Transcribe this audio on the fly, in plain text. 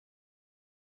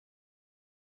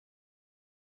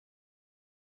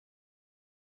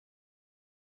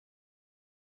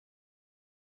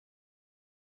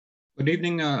Good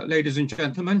evening, ladies and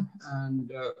gentlemen,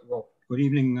 and well, good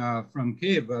evening from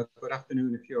Kiev. Good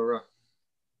afternoon if you're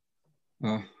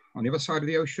on the other side of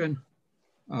the ocean.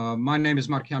 My name is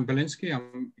Markian Belinsky.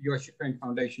 I'm U.S. Ukraine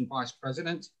Foundation Vice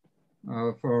President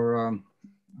for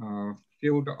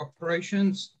Field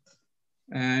Operations,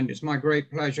 and it's my great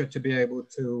pleasure to be able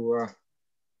to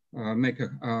make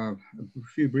a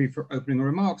few brief opening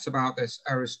remarks about this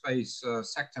aerospace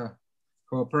sector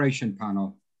cooperation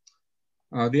panel.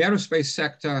 The aerospace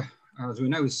sector, as we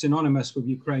know, is synonymous with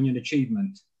Ukrainian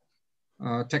achievement.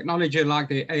 Technology like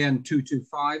the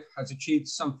AN-225 has achieved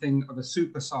something of a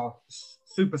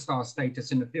superstar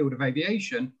status in the field of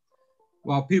aviation,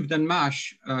 while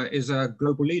Pivdenmash is a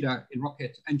global leader in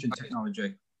rocket engine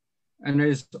technology, and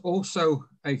is also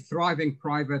a thriving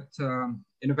private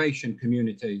innovation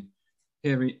community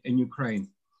here in Ukraine.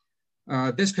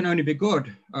 This can only be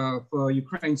good for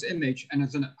Ukraine's image and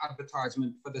as an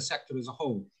advertisement for the sector as a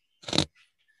whole.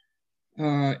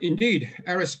 Indeed,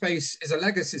 aerospace is a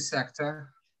legacy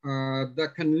sector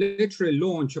that can literally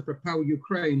launch or propel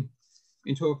Ukraine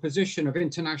into a position of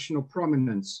international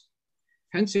prominence.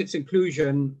 Hence its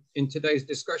inclusion in today's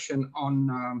discussion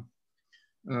on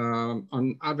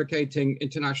advocating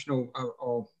international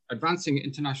or advancing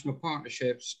international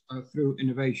partnerships through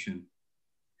innovation.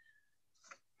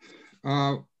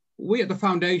 We at the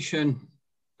Foundation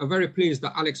are very pleased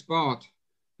that Alex Bart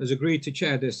has agreed to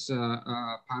chair this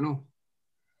panel.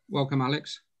 Welcome,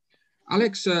 Alex.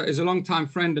 Alex is a longtime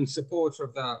friend and supporter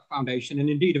of the Foundation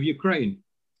and indeed of Ukraine.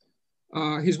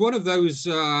 He's one of those,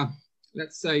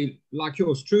 let's say, like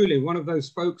yours truly, one of those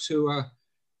folks who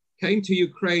came to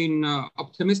Ukraine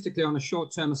optimistically on a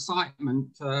short-term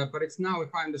assignment, but it's now,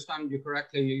 if I understand you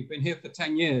correctly, you've been here for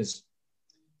 10 years.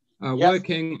 Yes.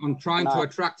 Working on trying to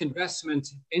attract investment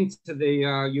into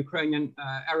the Ukrainian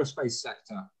aerospace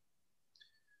sector.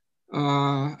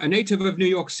 A native of New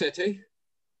York City,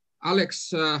 Alex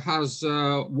has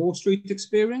Wall Street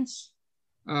experience.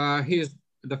 He is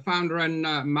the founder and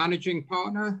managing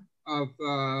partner of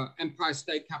Empire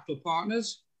State Capital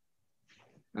Partners.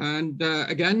 And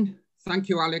again, thank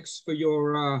you, Alex, for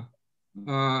your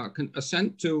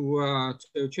assent to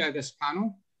chair this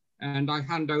panel. And I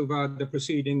hand over the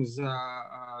proceedings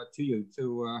to you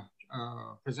to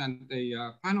present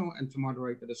the panel and to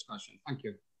moderate the discussion. Thank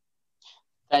you.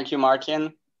 Thank you,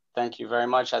 Martin. Thank you very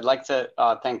much. I'd like to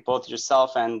thank both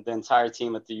yourself and the entire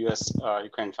team at the U.S.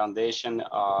 Ukraine Foundation.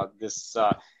 This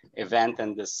event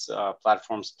and this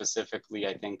platform specifically,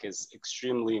 I think, is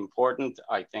extremely important.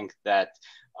 I think that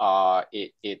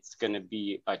it's going to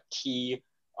be a key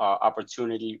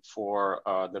opportunity for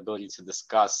the ability to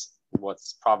discuss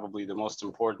what's probably the most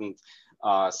important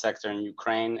sector in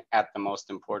Ukraine at the most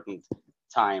important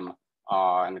time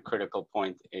and a critical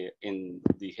point in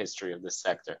the history of this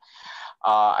sector.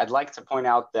 I'd like to point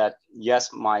out that,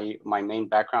 yes, my main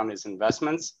background is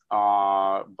investments,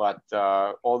 but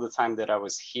all the time that I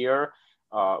was here,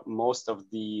 most of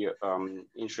the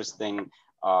interesting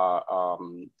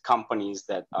companies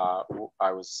that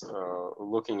I was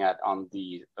looking at on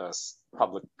the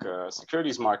public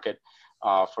securities market,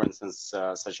 for instance,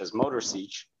 such as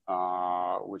Siege,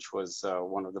 which was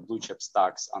one of the blue chip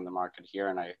stocks on the market here,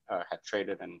 and I had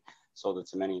traded and sold it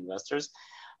to many investors.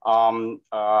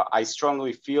 I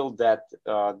strongly feel that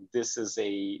this is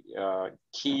a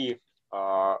key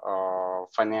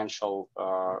financial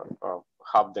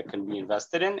hub that can be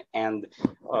invested in. And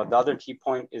the other key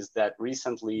point is that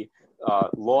recently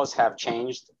laws have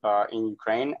changed in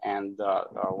Ukraine, and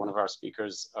one of our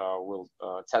speakers will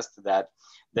attest to that,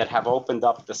 that have opened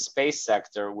up the space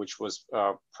sector, which was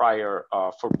prior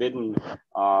forbidden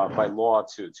by law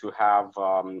to have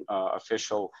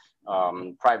official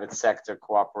private sector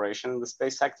cooperation in the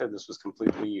space sector. This was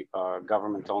completely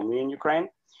government only in Ukraine.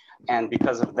 And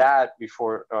because of that,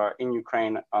 before in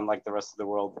Ukraine, unlike the rest of the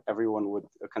world, everyone would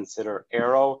consider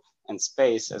aero and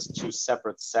space as two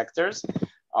separate sectors.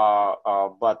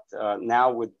 But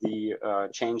now with the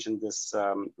change in this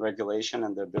regulation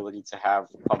and the ability to have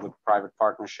public-private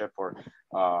partnership or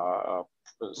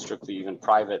strictly even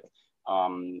private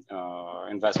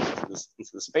investment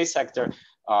into the space sector,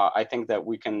 I think that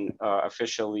we can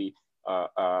officially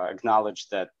acknowledge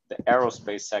that the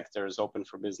aerospace sector is open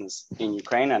for business in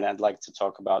Ukraine, and I'd like to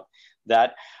talk about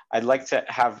that. I'd like to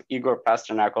have Igor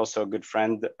Pasternak, also a good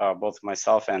friend, both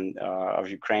myself and of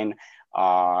Ukraine,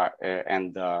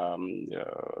 and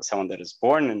someone that is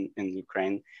born in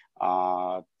Ukraine,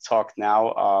 talk now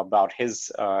about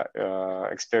his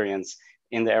experience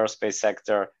in the aerospace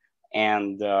sector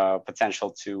and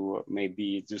potential to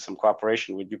maybe do some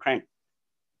cooperation with Ukraine.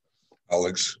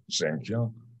 Alex, thank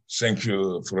you. Thank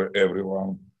you for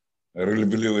everyone I really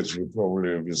believe it will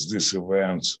probably, with these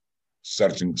events,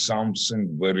 starting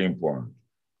something very important,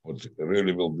 what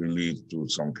really will be lead to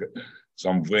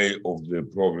some way of the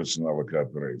progress in our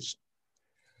cooperation.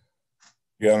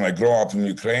 Yeah, and I grew up in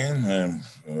Ukraine.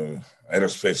 I'm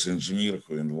aerospace engineer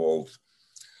who involved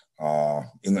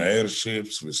in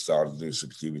airships. We started this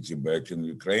activity back in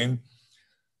Ukraine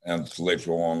and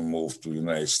later on moved to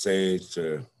United States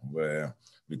where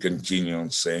we continue on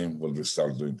same what we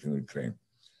started doing in Ukraine.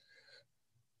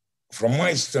 From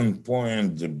my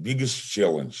standpoint, the biggest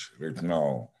challenge right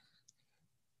now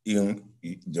in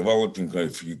developing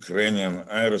of Ukrainian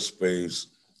aerospace,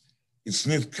 it's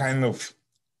need kind of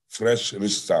fresh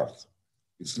restart.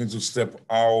 It's need to step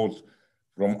out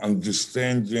from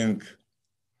understanding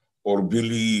or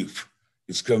belief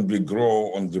it can be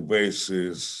grow on the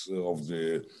basis of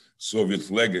the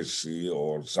Soviet legacy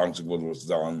or something what was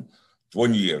done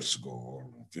 20 years ago or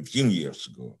 15 years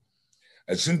ago.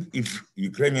 I think if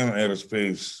Ukrainian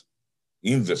aerospace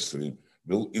industry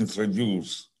will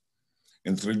introduce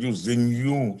the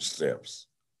new steps,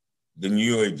 the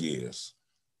new ideas,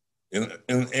 in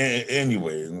any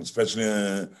way, and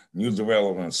especially new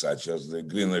developments such as the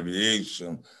green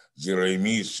aviation, zero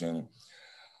emission,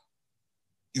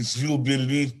 it will be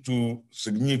lead to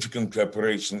significant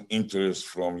cooperation interest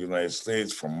from United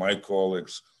States, from my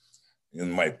colleagues.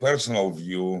 In my personal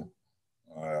view,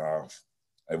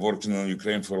 I worked in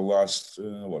Ukraine for the last,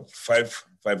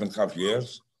 five and a half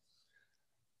years.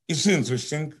 It's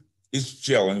interesting, it's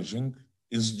challenging,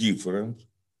 it's different,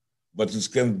 but it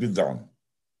can be done.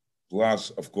 Plus,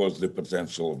 of course, the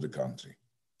potential of the country.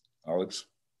 Alex?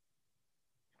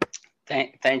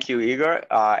 Thank you, Igor.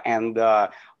 And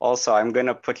also, I'm going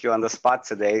to put you on the spot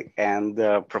today and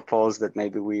propose that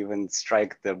maybe we even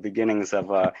strike the beginnings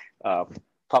of a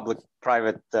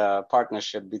public-private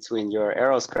partnership between your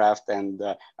Aeros craft and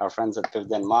our friends at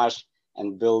Pivdenmash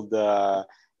and build a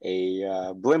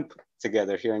blimp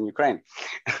together here in Ukraine.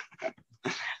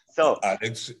 So,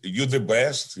 Alex, you're the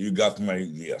best. You got my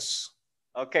yes.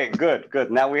 Okay, good.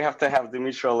 Now we have to have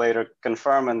Dmytro later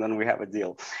confirm, and then we have a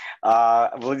deal.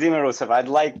 Volodymyr Usov, I'd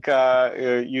like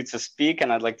you to speak,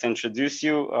 and I'd like to introduce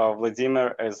you.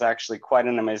 Volodymyr is actually quite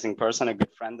an amazing person, a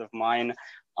good friend of mine,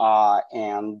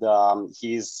 and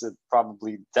he's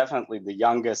probably definitely the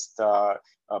youngest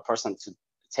person to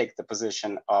take the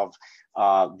position of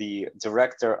the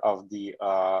director of the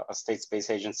State Space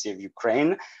Agency of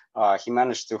Ukraine. He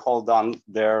managed to hold on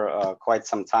there quite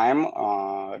some time,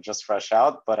 just fresh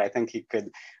out, but I think he could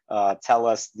tell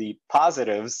us the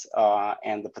positives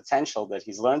and the potential that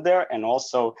he's learned there. And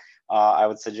also, I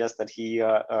would suggest that he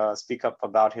speak up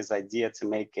about his idea to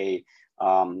make a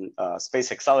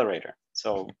space accelerator.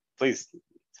 So please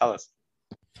tell us.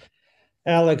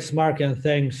 Alex, Mark, and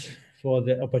thanks for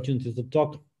the opportunity to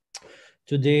talk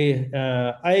today.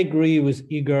 I agree with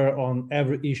Igor on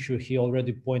every issue he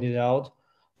already pointed out.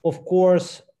 Of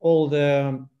course, all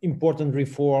the important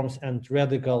reforms and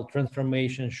radical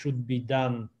transformations should be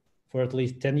done for at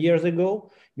least 10 years ago,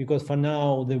 because for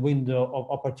now, the window of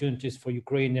opportunities for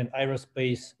Ukrainian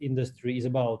aerospace industry is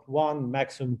about 1,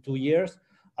 maximum 2 years.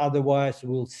 Otherwise,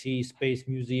 we'll see space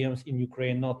museums in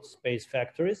Ukraine, not space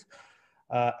factories.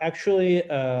 Actually,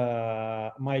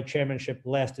 my chairmanship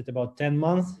lasted about 10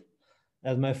 months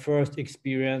as my first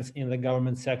experience in the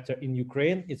government sector in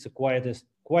Ukraine. It's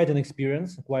quite an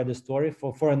experience, quite a story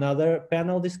for another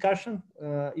panel discussion,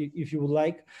 if you would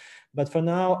like. But for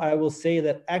now, I will say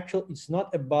that actually it's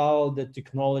not about the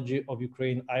technology of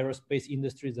Ukraine aerospace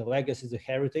industry, the legacy, the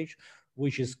heritage,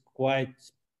 which is quite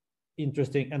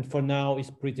interesting and for now is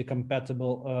pretty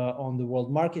compatible on the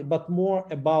world market, but more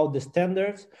about the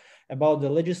standards, about the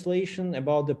legislation,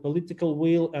 about the political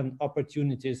will and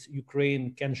opportunities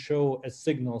Ukraine can show as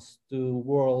signals to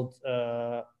world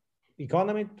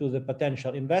economy, to the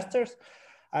potential investors.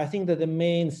 I think that the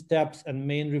main steps and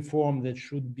main reform that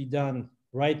should be done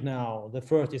right now, the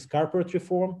first is corporate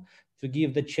reform, to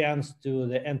give the chance to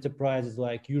the enterprises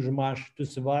like Inogambaev to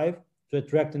survive, to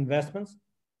attract investments,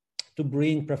 to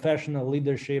bring professional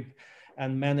leadership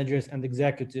and managers and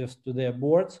executives to their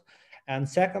boards. And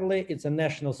secondly, it's a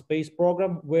national space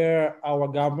program where our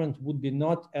government would be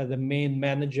not as the main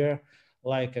manager,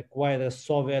 like quite a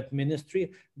Soviet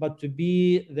ministry, but to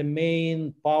be the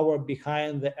main power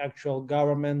behind the actual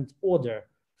government order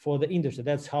for the industry.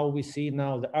 That's how we see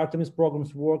now the Artemis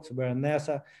programs works, where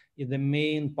NASA is the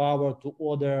main power to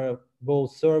order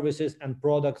both services and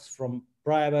products from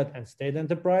private and state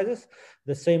enterprises.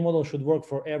 The same model should work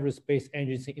for every space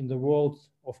agency in the world,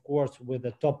 of course, with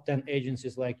the top 10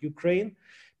 agencies like Ukraine,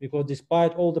 because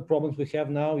despite all the problems we have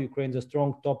now, Ukraine is a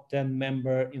strong top 10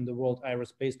 member in the world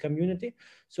aerospace community.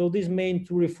 So these main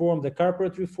two reforms, the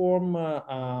corporate reform,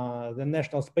 the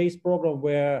national space program,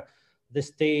 where the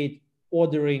state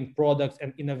ordering products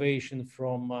and innovation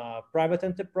from private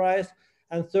enterprise.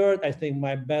 And third, I think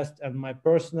my best and my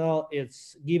personal,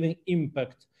 it's giving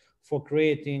impact for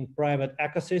creating private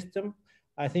ecosystem.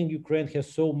 I think Ukraine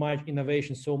has so much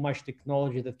innovation, so much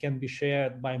technology that can be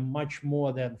shared by much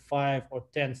more than 5 or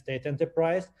 10 state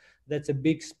enterprise. That's a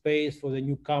big space for the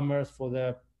newcomers, for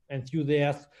the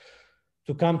enthusiasts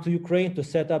to come to Ukraine, to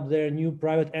set up their new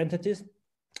private entities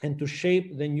and to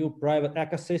shape the new private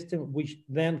ecosystem, which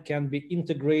then can be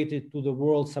integrated to the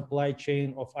world supply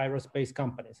chain of aerospace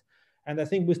companies. And I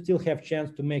think we still have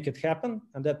chance to make it happen.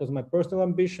 And that was my personal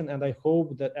ambition. And I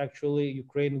hope that actually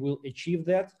Ukraine will achieve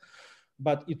that.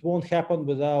 But it won't happen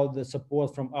without the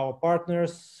support from our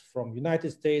partners, from United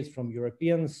States, from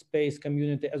European space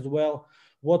community as well.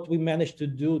 What we managed to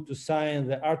do to sign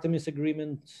the Artemis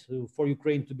agreement for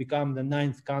Ukraine to become the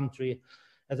 9th country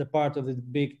as a part of the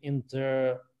big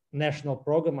international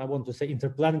program. I want to say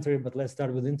interplanetary, but let's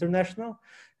start with international.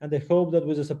 And I hope that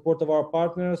with the support of our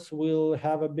partners, we'll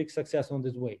have a big success on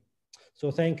this way. So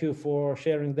thank you for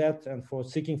sharing that and for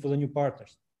seeking for the new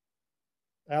partners.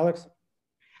 Alex?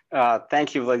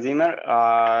 Thank you, Volodymyr.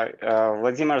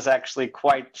 Volodymyr is actually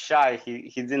quite shy. He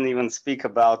didn't even speak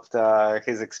about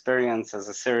his experience as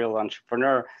a serial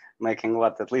entrepreneur, making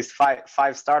at least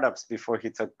five startups before he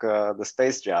took the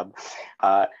space job.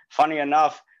 Funny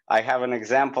enough, I have an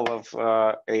example of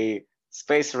a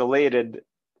space-related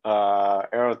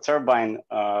aero turbine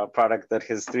product that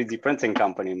his 3D printing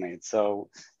company made. So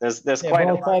there's quite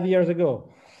about 5 years ago.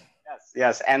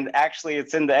 Yes, and actually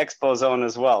it's in the Expo Zone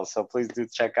as well. So please do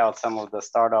check out some of the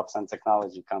startups and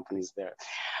technology companies there.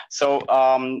 So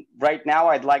right now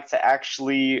I'd like to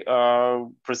actually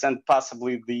present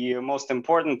possibly the most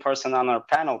important person on our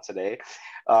panel today,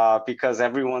 because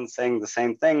everyone's saying the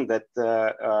same thing, that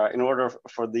in order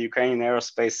for the Ukrainian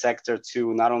aerospace sector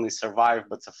to not only survive,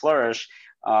 but to flourish,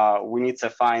 we need to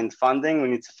find funding, we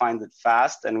need to find it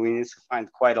fast, and we need to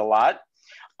find quite a lot.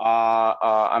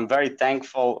 I'm very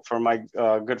thankful for my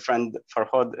good friend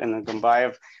Farhod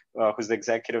Inogambaev, who's the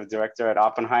executive director at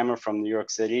Oppenheimer from New York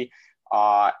City,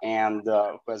 and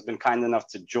who has been kind enough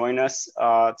to join us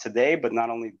today. But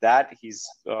not only that, he's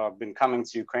been coming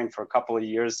to Ukraine for a couple of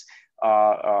years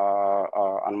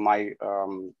on my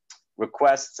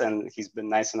requests, and he's been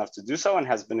nice enough to do so and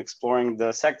has been exploring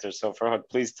the sector. So Farhod,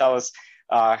 please tell us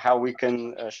how we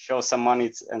can show some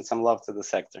money and some love to the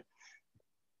sector.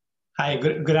 Hi,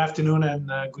 good afternoon and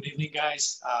good evening,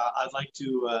 guys. I'd like to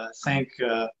thank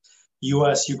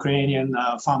U.S. Ukrainian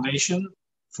Foundation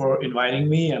for inviting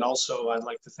me, and also I'd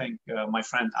like to thank my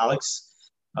friend Alex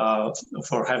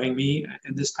for having me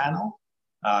in this panel.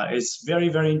 It's very,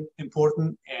 very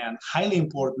important and highly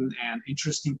important and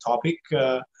interesting topic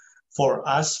for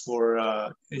us, for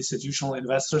institutional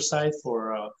investor side,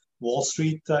 for Wall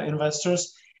Street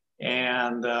investors.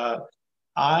 And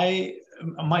I,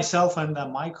 myself and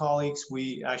my colleagues,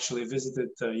 we actually visited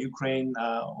Ukraine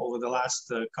over the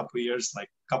last couple of years, like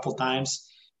a couple times.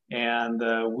 And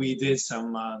we did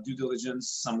some due diligence,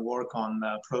 some work on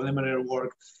preliminary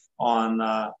work on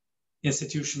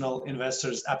institutional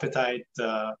investors' appetite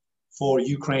for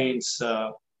Ukraine's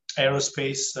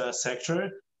aerospace sector,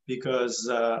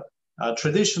 because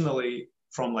traditionally,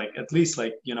 from at least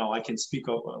I can speak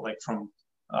of from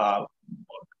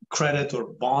credit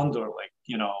or bond or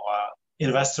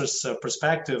investors'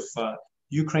 perspective,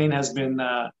 Ukraine has been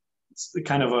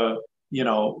kind of a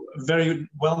very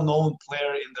well-known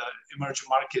player in the emerging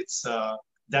markets,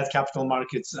 debt capital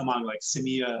markets among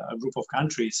CEMEA, a group of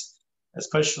countries,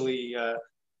 especially in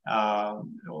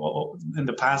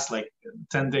the past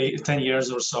 10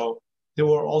 years or so. There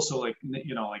were also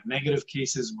negative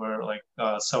cases where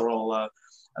several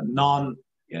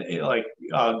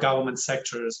government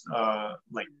sectors,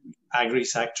 like agri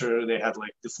sector, they had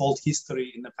default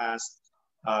history in the past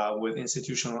with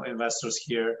institutional investors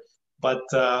here. But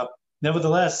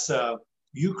nevertheless,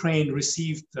 Ukraine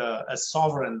received a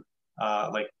sovereign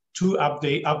two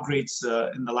upgrades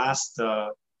in the last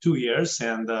 2 years,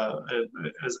 and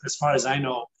as far as I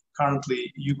know,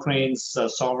 currently Ukraine's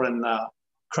sovereign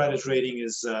credit rating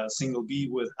is single B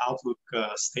with outlook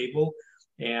stable,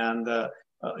 and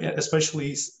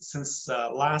especially since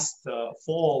last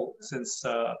fall, since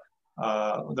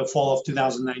the fall of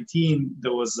 2019,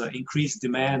 there was increased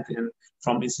demand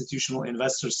from institutional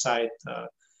investor side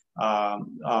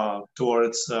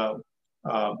towards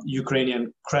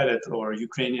Ukrainian credit or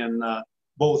Ukrainian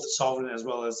both sovereign as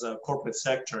well as corporate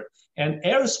sector. And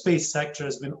aerospace sector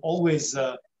has been always,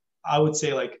 I would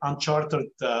say, like uncharted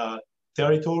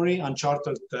territory,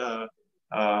 uncharted,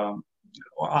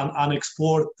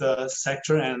 unexplored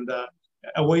sector, and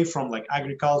away from like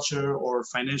agriculture or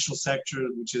financial sector,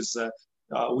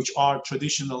 which are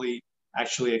traditionally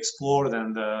actually explored,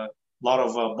 and a lot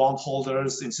of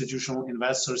bondholders, institutional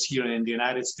investors here in the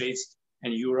United States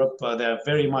and Europe, they're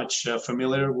very much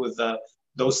familiar with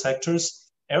those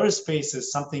sectors. Aerospace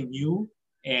is something new,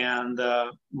 and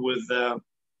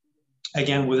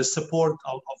again, with the support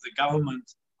of the government,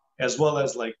 as well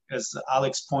as, like as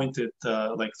Alex pointed,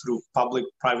 like through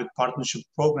public-private partnership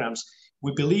programs,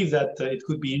 we believe that it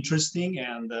could be interesting.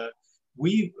 And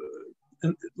we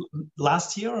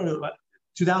last year,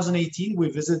 2018, we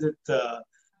visited.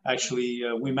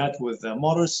 We met with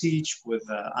Moderator, with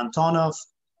Antonov,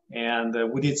 and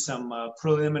we did some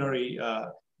preliminary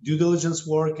due diligence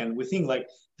work, and we think like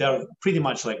they're pretty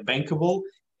much like bankable.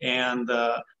 And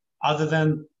other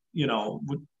than, you know,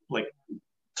 like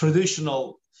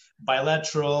traditional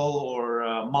bilateral or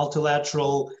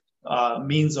multilateral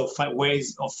means of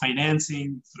ways of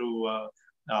financing through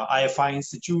IFI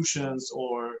institutions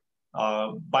or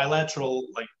bilateral,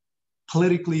 like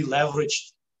politically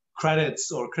leveraged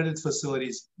credits or credit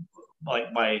facilities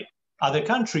like by other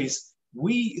countries,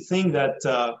 we think that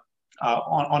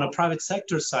on a private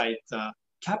sector side,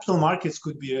 capital markets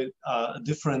could be a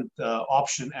different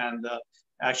option, and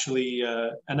actually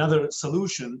another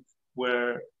solution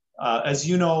where, as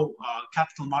you know,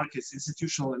 capital markets,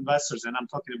 institutional investors, and I'm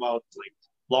talking about like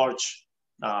large,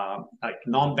 like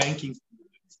non-banking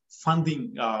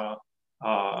funding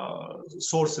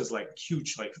sources, like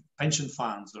huge, like pension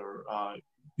funds or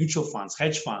mutual funds,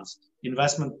 hedge funds,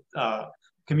 investment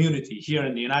community here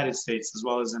in the United States as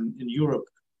well as in Europe,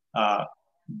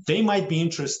 they might be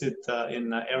interested in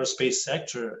the aerospace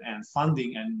sector and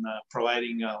funding and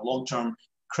providing long-term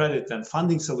credit and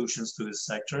funding solutions to this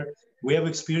sector. We have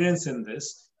experience in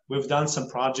this. We've done some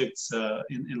projects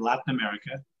in Latin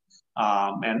America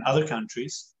and other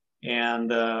countries. And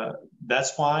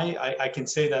that's why I can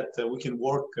say that we can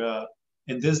work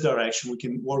in this direction. We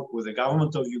can work with the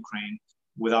government of Ukraine,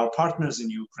 with our partners in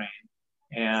Ukraine,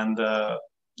 and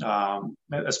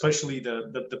especially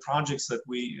the projects that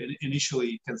we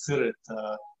initially considered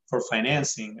for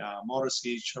financing,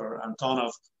 Moderator or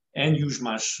Antonov and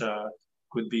Uzhmash,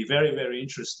 could be very, very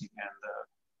interesting.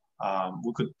 And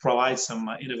we could provide some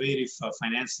innovative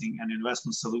financing and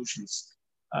investment solutions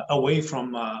away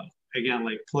from, again,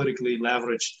 like politically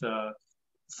leveraged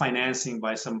financing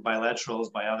by some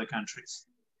bilaterals by other countries.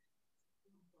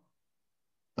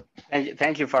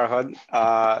 Thank you, Farhod.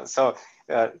 So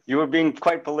you were being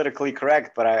quite politically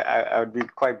correct, but I would be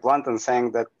quite blunt in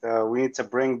saying that we need to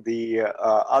bring the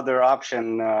other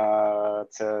option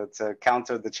to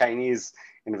counter the Chinese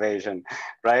invasion,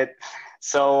 right?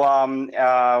 So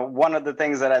one of the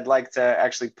things that I'd like to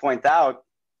actually point out,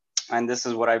 and this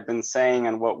is what I've been saying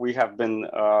and what we have been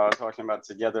talking about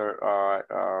together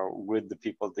with the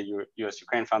people at the U.S.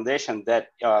 Ukraine Foundation, that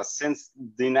since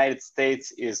the United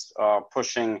States is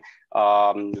pushing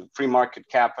free market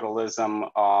capitalism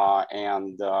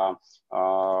and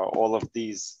all of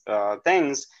these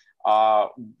things,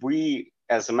 we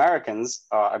as Americans,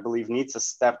 I believe, need to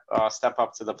step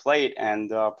up to the plate and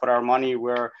put our money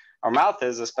where our mouth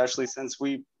is, especially since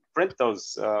we print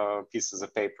those pieces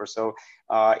of paper. So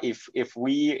if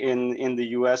we in the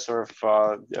US, or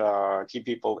if key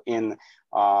people in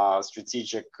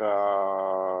strategic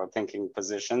thinking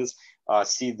positions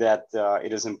see that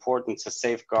it is important to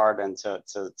safeguard and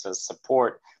to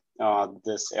support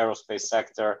this aerospace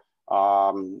sector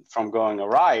from going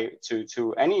awry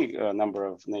to any number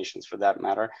of nations for that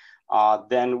matter,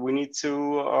 then we need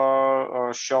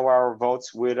to show our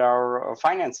votes with our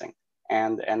financing.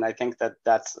 And I think that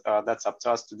that's up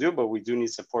to us to do, but we do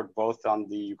need support both on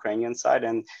the Ukrainian side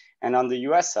and on the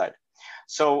US side.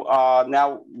 So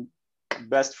now,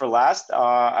 best for last,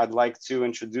 I'd like to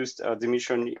introduce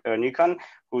Dmytro Nikon,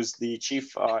 who's the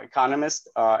chief economist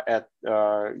at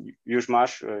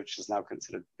Uzhmash, which is now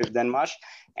considered Pivdenmash,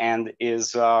 and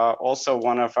is also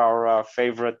one of our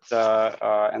favorite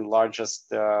and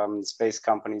largest space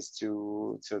companies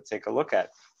to take a look at.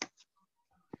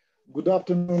 Good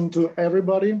afternoon to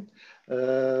everybody.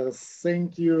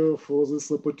 Thank you for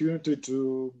this opportunity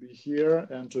to be here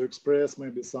and to express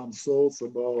maybe some thoughts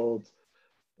about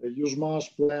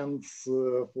Uzhmash plans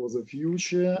for the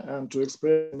future, and to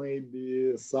express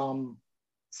maybe some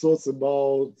thoughts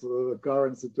about the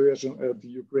current situation at the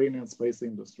Ukrainian space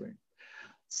industry.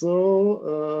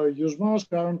 So Yuzhmash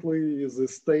currently is a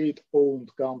state-owned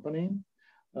company,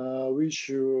 which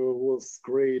was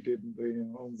created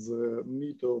on the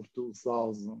mid of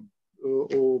 2000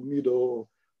 or middle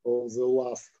of the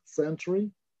last century.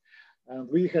 And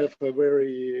we have a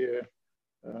very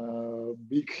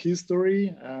big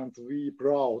history, and we're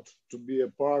proud to be a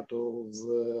part of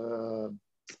the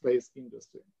space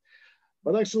industry.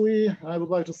 But actually, I would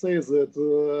like to say that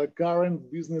the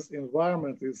current business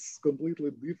environment is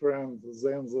completely different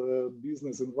than the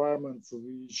business environment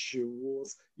which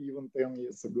was even 10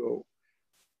 years ago.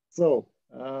 So,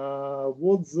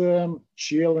 what the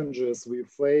challenges we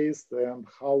faced and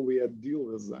how we deal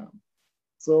with them?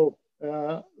 So,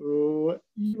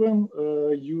 even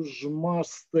Yuzhmash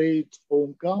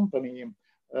state-owned company,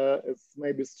 it's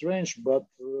maybe strange, but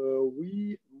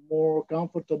we more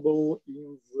comfortable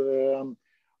in the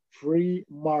free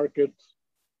market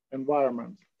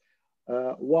environment.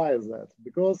 Why is that?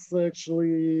 Because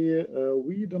actually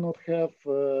we do not have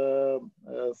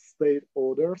state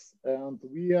orders, and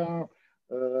we are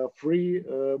free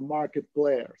market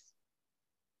players.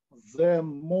 The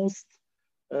most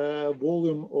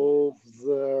volume of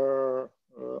the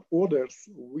orders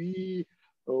we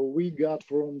got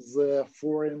from the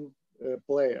foreign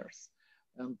players,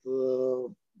 and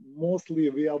mostly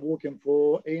we are working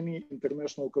for any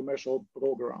international commercial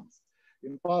programs.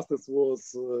 In past it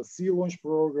was Sea Launch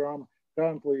program.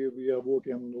 Currently we are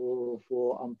working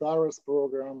for Antares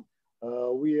program.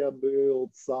 We have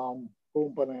built some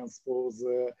components for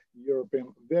the European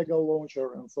Vega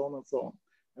launcher and so on and so on.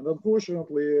 And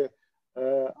unfortunately,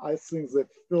 I think the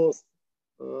first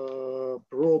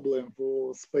problem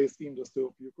for space industry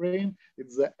of Ukraine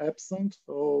is the absence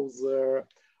of the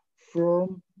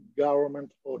firm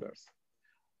government orders.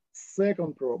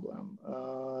 Second problem,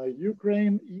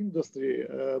 Ukraine industry,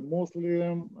 mostly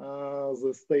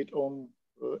the state-owned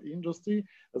industry.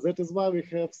 That is why we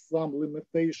have some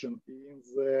limitation in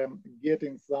the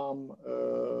getting some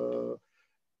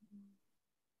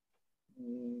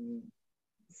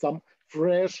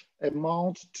fresh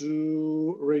amount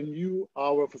to renew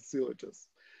our facilities.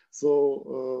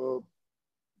 So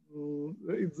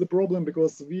it's a problem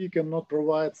because we cannot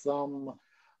provide some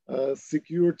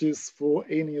securities for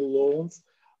any loans.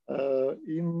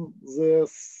 In the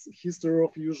history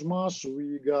of Yuzhmash,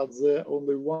 we got the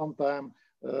only one time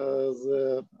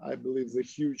I believe the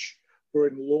huge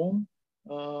foreign loan.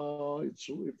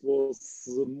 It was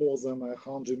more than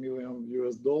 $100 million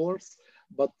US,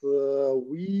 but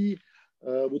we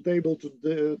were able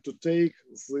to take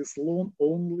this loan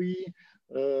only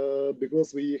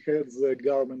because we had the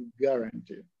government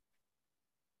guarantee.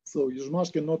 So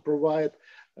Yuzhmash cannot provide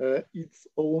its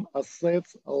own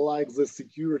assets like the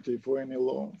security for any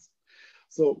loans.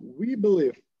 So we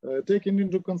believe, taking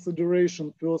into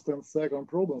consideration first and second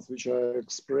problems, which I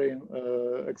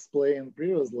explained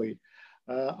previously,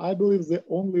 I believe the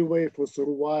only way for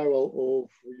survival of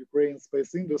Ukraine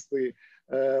space industry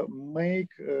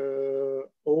make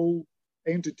all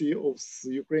entity of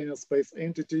Ukrainian space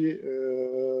entity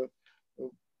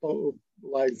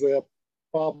like the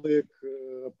public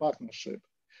partnership.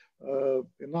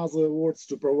 In other words,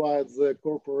 to provide the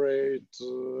corporate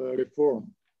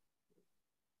reform.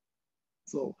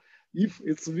 So if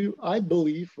it's, I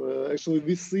believe, actually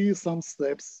we see some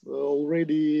steps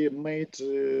already made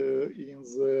in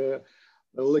the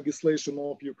legislation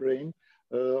of Ukraine.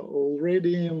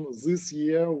 Already this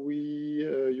year,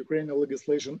 Ukrainian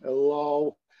legislation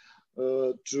allow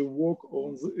to work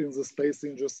in the space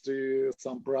industry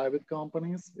some private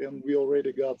companies, and we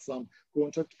already got some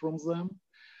contract from them.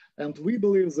 And we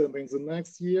believe that in the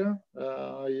next year,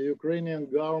 Ukrainian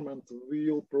government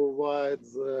will provide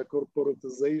the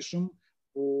corporatization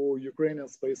for Ukrainian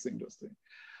space industry.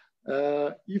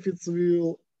 If it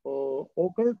will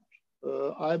occur,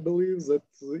 I believe that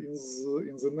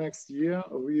in the next year,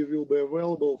 we will be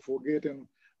available for getting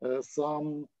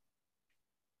some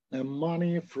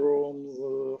money from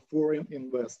foreign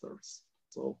investors.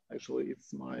 So actually,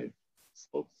 it's my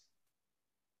thoughts.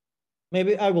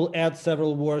 Maybe I will add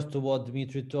several words to what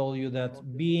Dmytro told you, that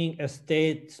being a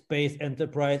state space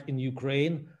enterprise in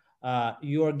Ukraine,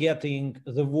 you are getting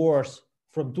the worst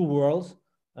from two worlds.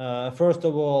 First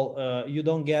of all, you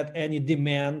don't get any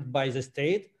demand by the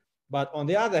state, but on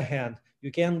the other hand, you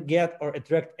can get or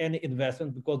attract any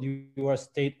investment because you are a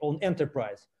state-owned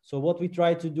enterprise. So what we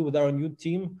try to do with our new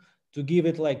team, to give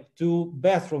it like two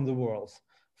best from the worlds.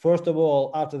 First of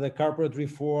all, after the corporate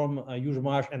reform,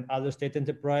 Yuzhmash and other state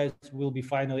enterprise will be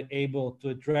finally able to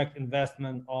attract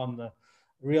investment on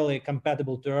really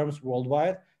compatible terms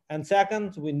worldwide. And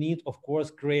second, we need, of course,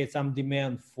 create some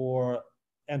demand for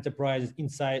enterprises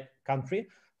inside country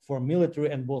for military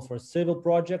and both for civil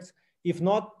projects. If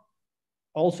not,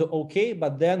 also okay,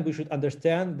 but then we should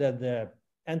understand that the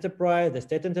enterprise, the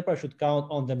state enterprise should count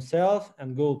on themselves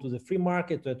and go to the free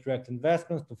market to attract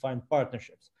investments, to find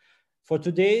partnerships. For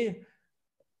today,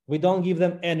 we don't give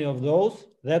them any of those.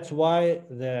 That's why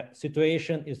the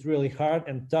situation is really hard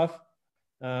and tough,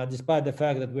 despite the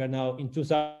fact that we are now in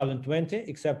 2020,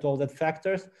 except all that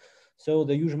factors. So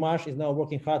the Uzhmash is now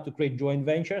working hard to create joint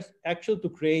ventures. Actually, to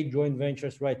create joint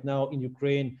ventures right now in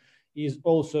Ukraine is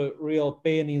also real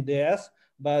pain in the ass.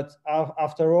 But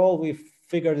after all, we've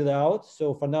figured it out.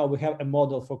 So for now, we have a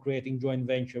model for creating joint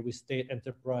venture with state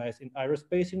enterprise in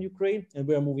aerospace in Ukraine, and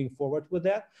we are moving forward with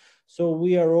that. So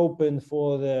we are open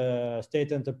for the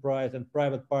state enterprise and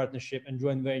private partnership and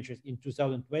joint ventures in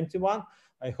 2021.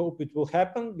 I hope it will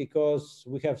happen because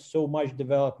we have so much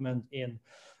development in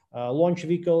launch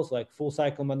vehicles, like full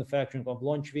cycle manufacturing of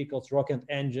launch vehicles, rocket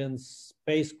engines,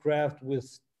 spacecraft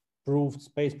with proved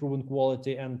space proven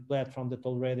quality, and platform that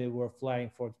already were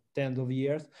flying for tens of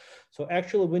years. So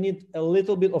actually we need a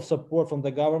little bit of support from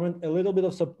the government, a little bit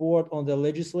of support on the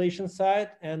legislation side,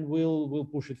 and we'll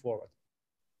push it forward.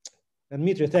 And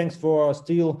Dmytro, thanks for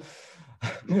still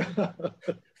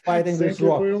fighting this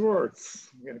rock. Thank you for your words.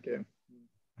 Okay.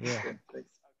 Yeah. Okay, thanks.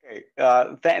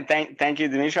 Okay, thank you,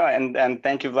 Dmytro, and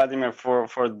thank you, Volodymyr,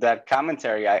 for that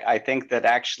commentary. I think that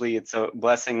actually it's a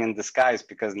blessing in disguise,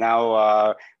 because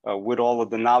now with all of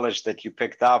the knowledge that you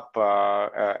picked up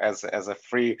as a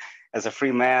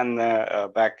free man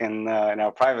back in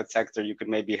our private sector, you could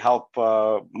maybe help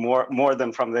more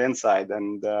than from the inside,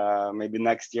 and maybe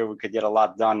next year we could get a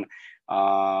lot done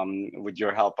with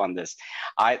your help on this.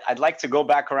 I'd like to go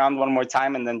back around one more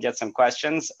time and then get some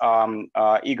questions.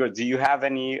 Igor, do you have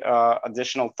any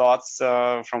additional thoughts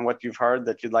from what you've heard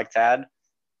that you'd like to add?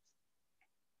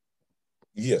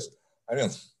 Yes, I mean,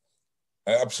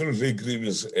 I absolutely agree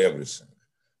with everything.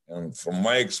 And from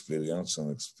my experience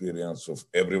and experience of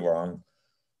everyone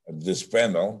at this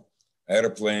panel,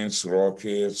 airplanes,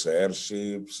 rockets,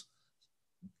 airships,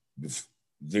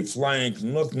 they're flying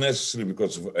not necessarily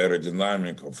because of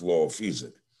aerodynamic or law of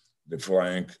physics. They're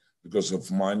flying because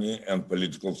of money and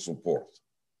political support.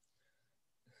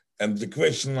 And the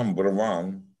question number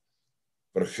one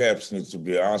perhaps needs to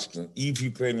be asking if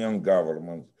Ukrainian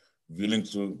government willing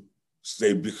to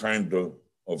stay behind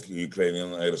of the Ukrainian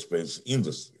aerospace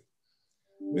industry.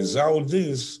 Without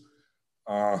this,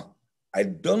 I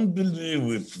don't believe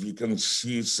we can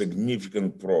see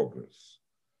significant progress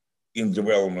in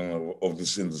development of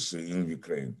this industry in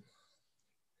Ukraine.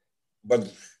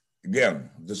 But again,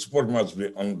 the support must be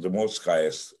on the most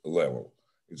highest level.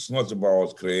 It's not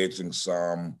about creating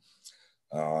some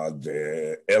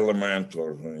the element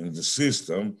or in the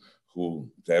system who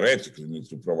theoretically need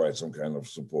to provide some kind of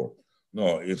support.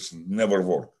 No, it's never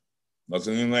worked. Not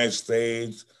in the United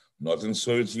States, not in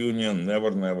Soviet Union,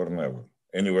 never, never, never,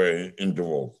 anywhere in the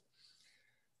world.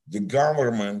 The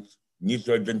government need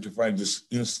to identify this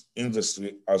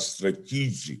industry as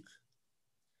strategic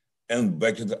and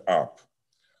back it up.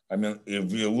 I mean, if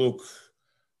we look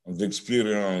at the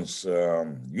experience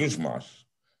Uzhmash,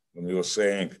 when we were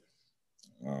saying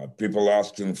people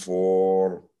asking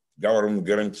for government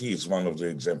guarantees, one of the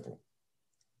example,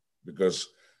 because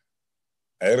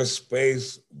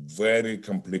aerospace, very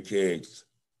complicated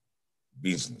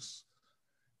business.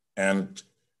 And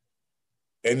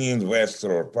any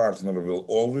investor or partner will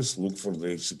always look for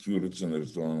the security and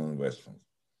return on investment.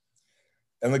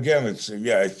 And again, it's,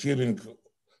 yeah, hearing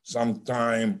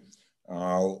sometime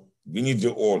we need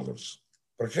the orders.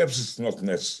 Perhaps it's not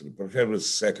necessary, perhaps it's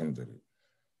secondary.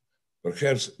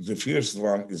 Perhaps the first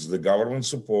one is the government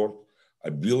support,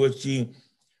 ability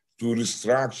to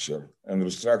restructure, and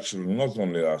restructure not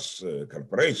only as a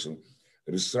corporation,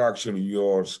 restructure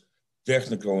your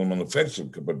technical and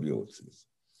manufacturing capabilities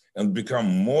and become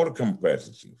more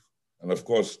competitive. And of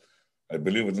course, I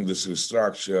believe in this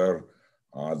restructure,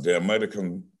 the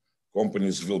American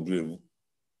companies will be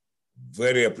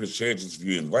very appreciated if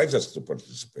you invite us to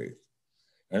participate.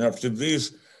 And after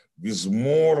this, with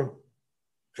more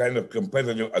kind of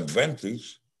competitive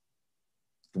advantage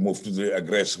to move to the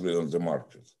aggressively on the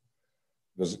market.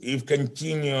 Because if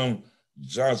continue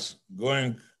just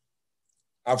going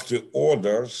after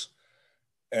orders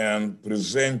and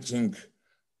presenting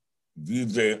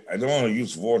with the, I don't want to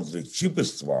use word the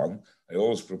cheapest one, I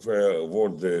always prefer a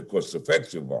word the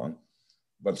cost-effective one,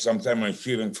 but sometimes I'm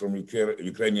hearing from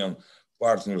Ukrainian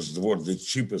partners the word the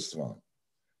cheapest one.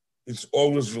 It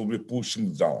always will be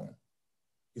pushing down.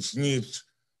 It needs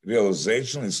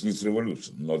realization, it needs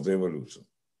revolution, not the evolution.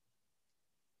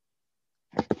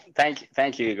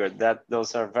 Thank you, Igor.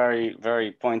 Those are very,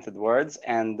 very pointed words.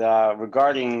 And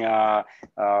regarding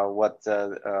what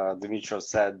Dmytro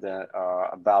said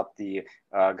about the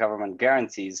government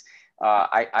guarantees,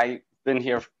 I've been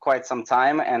here for quite some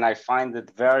time, and I find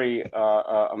it very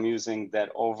amusing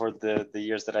that over the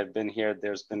years that I've been here,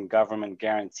 there's been government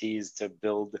guarantees to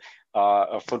build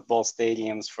football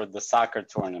stadiums for the soccer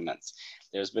tournaments.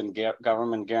 There's been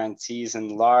government guarantees in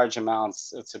large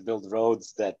amounts to build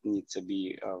roads that need to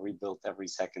be rebuilt every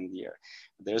second year.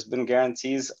 There's been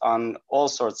guarantees on all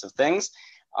sorts of things.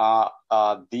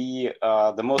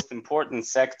 The most important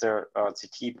sector to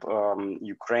keep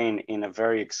Ukraine in a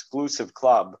very exclusive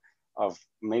club of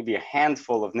maybe a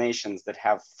handful of nations that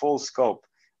have full scope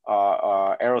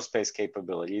aerospace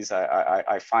capabilities.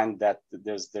 I find that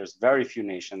there's very few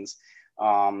nations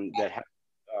that have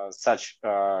such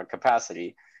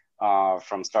capacity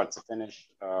from start to finish,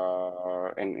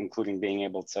 and including being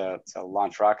able to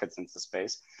launch rockets into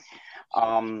space.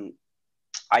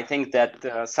 I think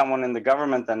that someone in the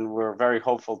government, and we're very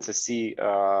hopeful to see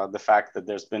the fact that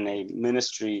there's been a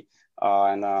ministry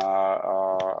and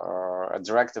a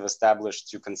directive established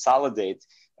to consolidate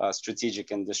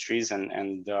strategic industries,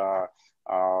 and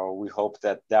we hope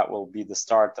that that will be the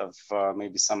start of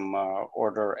maybe some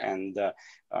order and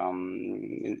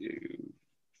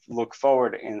look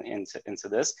forward into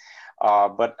this.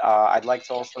 But I'd like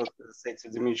to also say to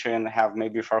Dmytro and have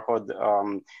maybe Farhod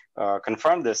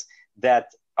confirm this, that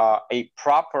a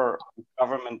proper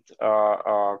government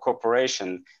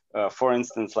corporation, for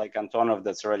instance, like Antonov,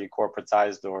 that's already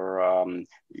corporatized, or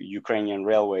Ukrainian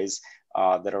Railways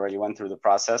that already went through the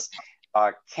process,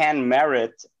 can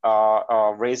merit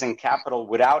raising capital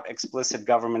without explicit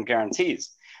government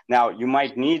guarantees. Now, you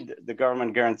might need the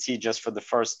government guarantee just for the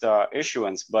first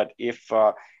issuance, but if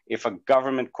a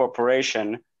government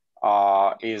corporation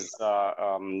is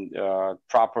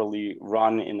properly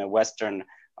run in a Western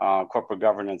corporate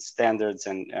governance standards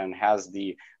and has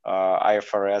the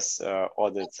IFRS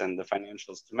audits and the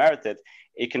financials to merit it,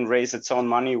 it can raise its own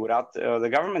money without the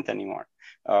government anymore.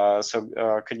 So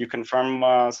could you confirm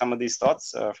some of these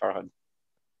thoughts, Farhod?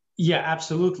 Yeah,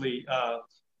 absolutely.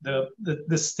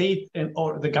 The state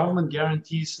or the government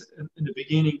guarantees in the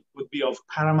beginning would be of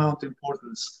paramount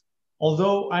importance.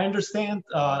 Although I understand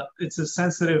it's a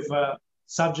sensitive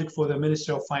subject for the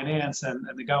Ministry of Finance and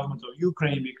the government of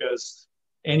Ukraine, because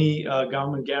any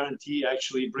government guarantee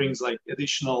actually brings like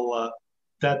additional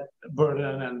debt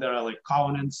burden, and there are like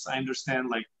covenants, I understand,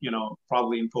 like,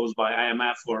 probably imposed by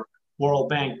IMF or World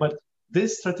Bank. But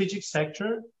this strategic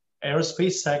sector,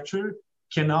 aerospace sector,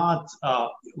 cannot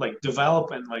like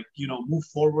develop and move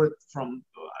forward from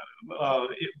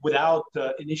without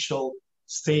initial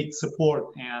state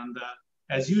support. And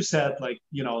as you said,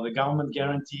 the government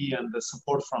guarantee and the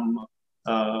support from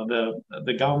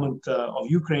the government of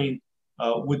Ukraine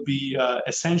would be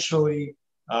essentially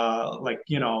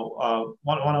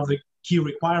one of the key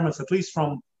requirements, at least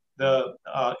from the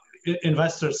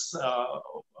investors'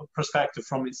 perspective,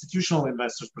 from institutional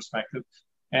investors' perspective.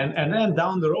 And then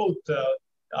down the road,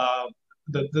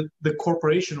 the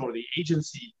corporation or the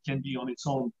agency can be on its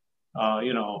own,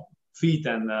 feet,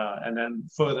 and then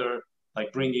further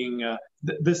bringing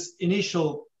this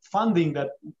initial funding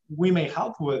that we may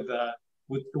help with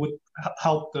would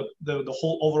help the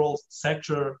whole overall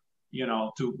sector,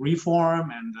 to reform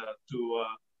and to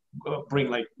bring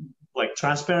like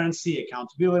transparency,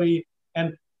 accountability,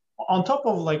 and on top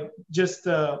of just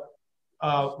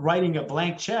writing a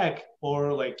blank check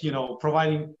or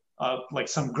providing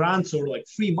some grants or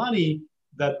free money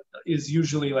that is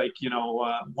usually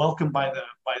welcomed by the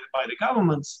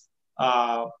governments.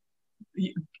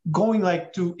 Going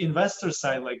to investor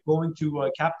side, going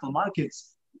to capital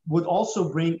markets, would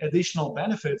also bring additional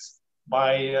benefits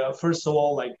by first of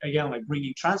all,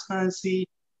 bringing transparency.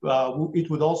 It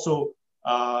would also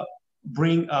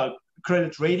bring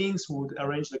credit ratings, would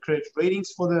arrange the credit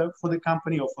ratings for the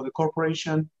company or for the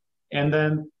corporation, and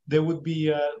then there would be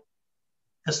a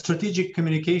strategic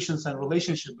communications and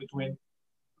relationship between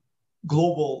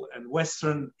global and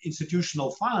Western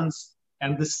institutional funds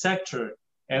and the sector.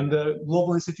 And the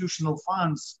global institutional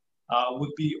funds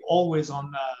would be always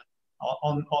on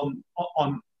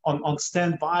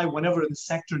standby whenever the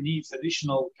sector needs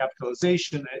additional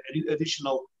capitalization,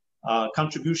 additional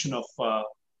contribution of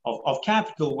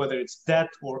capital, whether it's debt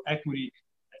or equity.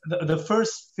 The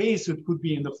first phase, it could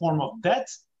be in the form of debt,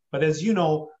 but as you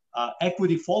know,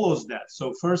 equity follows debt.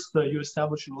 So first you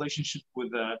establish a relationship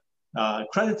with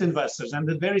credit investors, and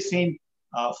the very same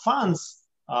funds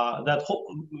that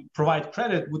provide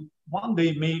credit would one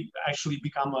day may actually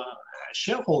become a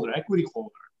shareholder, equity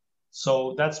holder.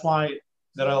 So that's why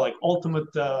there are like ultimate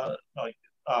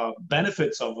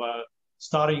benefits of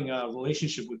starting a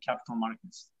relationship with capital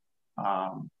markets.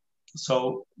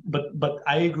 But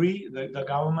I agree, the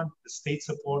government, the state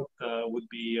support would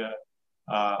be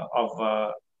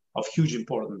of huge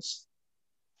importance.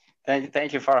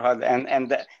 Thank you, Farhod.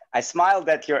 And I smiled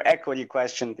at your equity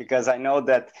question because I know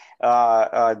that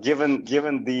given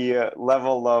the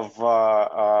level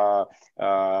of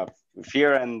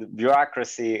fear and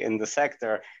bureaucracy in the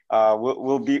sector,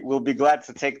 we'll be glad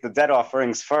to take the debt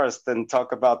offerings first and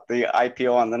talk about the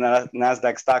IPO on the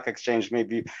Nasdaq Stock Exchange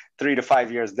maybe 3 to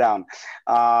 5 years down.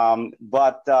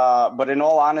 But in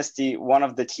all honesty, one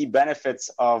of the key benefits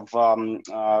of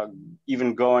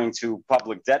even going to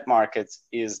public debt markets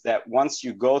is that once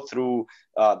you go through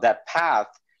that path,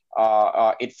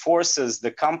 it forces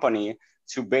the company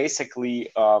to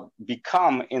basically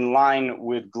become in line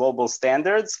with global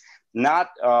standards. Not,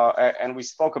 and we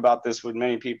spoke about this with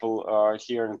many people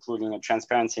here, including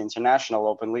Transparency International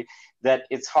openly, that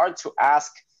it's hard to ask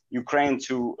Ukraine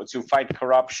to fight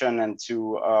corruption and to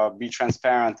be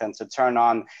transparent and to turn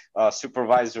on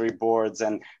supervisory boards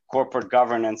and corporate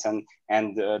governance and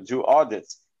do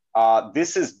audits.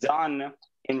 This is done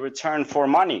in return for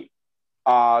money.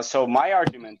 So my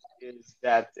argument is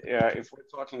that if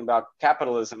we're talking about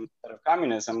capitalism instead of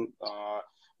communism,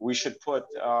 we should put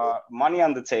money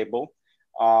on the table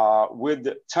with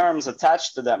terms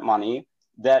attached to that money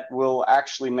that will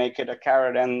actually make it a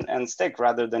carrot and stick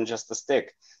rather than just a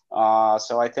stick.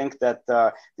 So I think that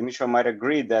Dmytro might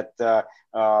agree that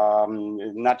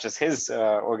not just his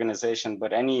organization,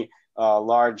 but any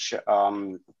large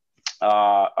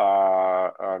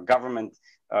government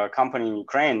company in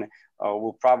Ukraine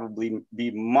will probably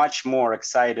be much more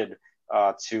excited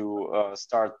to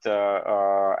start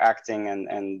acting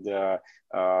and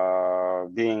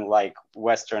being like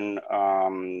Western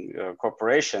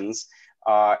corporations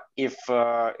if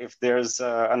there's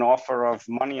an offer of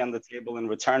money on the table in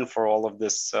return for all of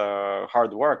this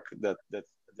hard work that's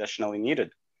additionally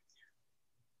needed.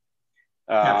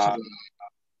 Absolutely.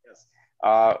 Yes.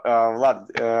 Vlad,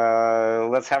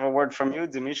 let's have a word from you,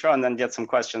 Dmytro, and then get some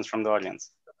questions from the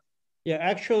audience. Yeah,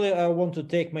 actually, I want to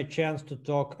take my chance to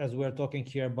talk, as we're talking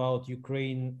here about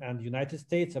Ukraine and United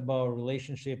States, about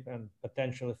relationship and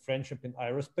potential friendship in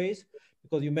aerospace,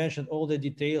 because you mentioned all the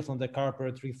details on the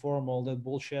corporate reform, all that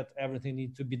bullshit, everything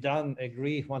needs to be done,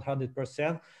 agree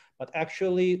 100%. But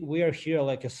actually, we are here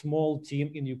like a small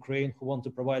team in Ukraine who want to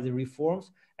provide the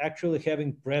reforms, actually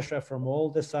having pressure from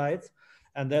all the sides.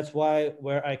 And that's why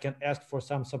where I can ask for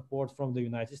some support from the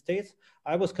United States.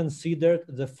 I was considered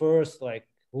the first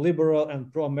liberal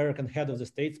and pro-American head of the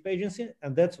States agency,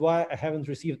 and that's why I haven't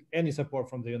received any support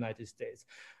from the United States.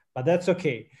 But that's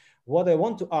okay. What I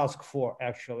want to ask for,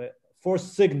 actually, for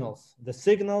signals, the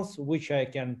signals which I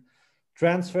can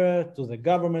transfer to the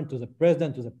government, to the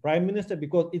president, to the prime minister,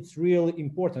 because it's really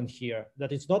important here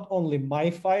that it's not only my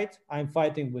fight, I'm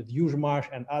fighting with Uzmarsh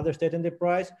and other state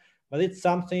enterprise, but it's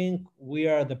something we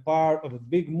are the part of a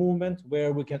big movement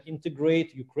where we can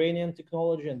integrate Ukrainian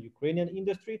technology and Ukrainian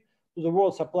industry to the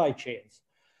world supply chains,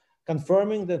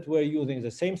 confirming that we're using the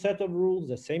same set of rules,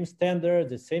 the same standards,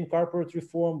 the same corporate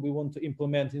reform we want to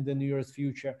implement in the nearest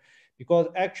future. Because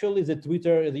actually the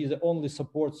Twitter is the only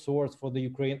support source for the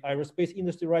Ukraine aerospace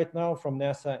industry right now from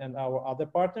NASA and our other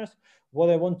partners. What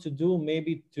I want to do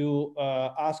maybe to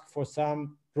ask for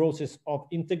some process of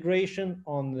integration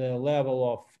on the level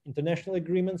of international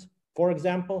agreements. For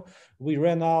example, we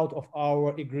ran out of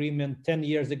our agreement, 10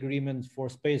 years agreement for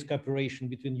space cooperation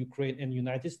between Ukraine and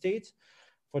United States.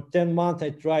 For 10 months, I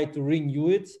tried to renew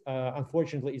it.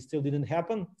 Unfortunately, it still didn't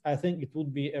happen. I think it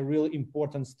would be a really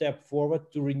important step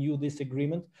forward to renew this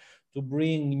agreement, to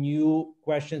bring new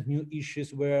questions, new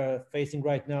issues we're facing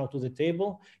right now to the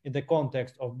table in the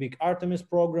context of big Artemis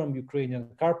program, Ukrainian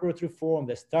corporate reform,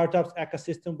 the startups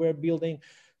ecosystem we're building.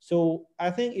 So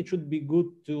I think it should be good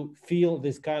to feel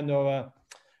this kind of a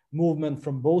movement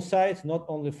from both sides, not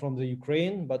only from the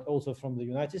Ukraine, but also from the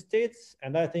United States.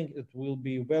 And I think it will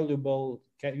be valuable.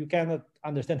 You cannot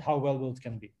understand how valuable it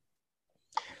can be.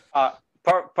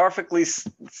 Perfectly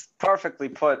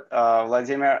put,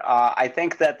 Vladimir. I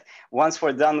think that once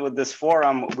we're done with this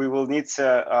forum, we will need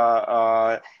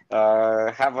to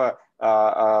have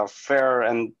fair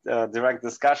and direct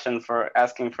discussion, for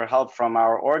asking for help from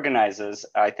our organizers.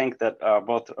 I think that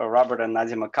both Robert and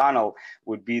Nadia McConnell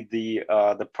would be the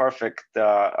perfect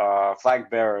flag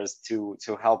bearers to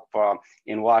help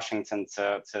in Washington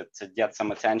to get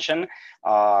some attention.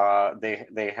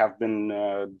 They have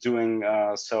been doing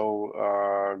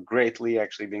so greatly,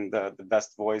 actually being the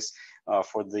best voice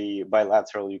for the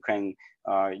bilateral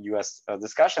Ukraine-US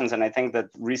discussions. And I think that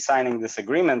re-signing this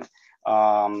agreement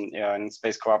in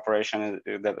space cooperation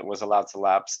that was allowed to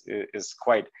lapse is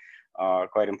quite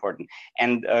important.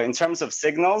 And in terms of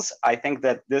signals, I think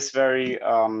that this very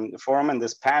forum and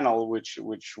this panel, which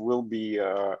will be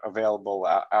available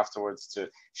afterwards to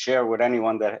share with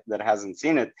anyone that hasn't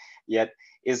seen it yet,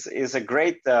 is a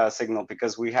great signal,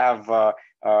 because we have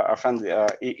our friend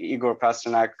Igor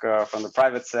Pasternak from the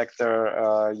private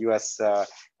sector, U.S.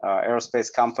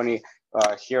 Aerospace company,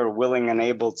 here willing and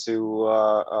able to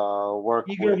work.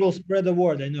 Igor will spread the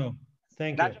word, I know.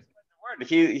 Thank you.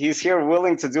 He's here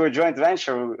willing to do a joint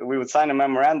venture. We would sign a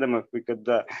memorandum if we could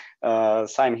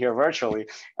sign here virtually.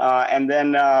 And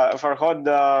then Farhod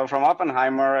from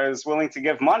Oppenheimer is willing to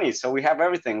give money. So we have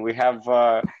everything. We have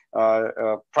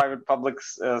private public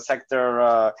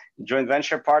sector joint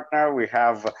venture partner. We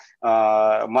have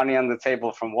money on the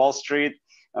table from Wall Street.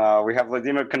 We have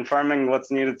Volodymyr confirming what's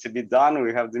needed to be done.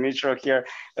 We have Dmytro here.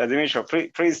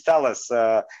 Dmytro, please tell us,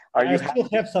 I still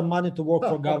have some money to work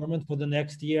for government for the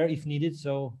next year if needed.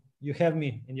 So you have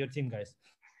me in your team, guys.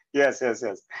 Yes. So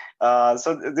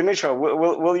Dmytro,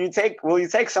 will you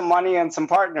take some money and some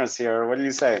partners here? What do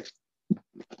you say?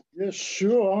 Yes,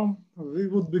 sure. We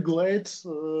would be glad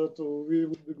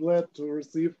to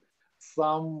receive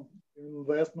some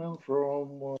investment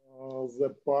from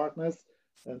the partners,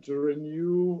 and to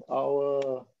renew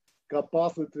our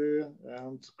capacity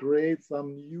and create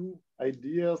some new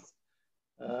ideas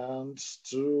and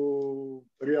to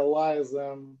realize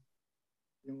them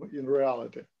in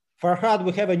reality. Farhad,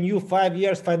 we have a new 5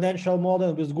 years financial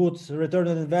model with good return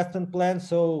on investment plan,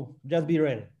 so just be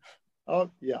ready. Oh,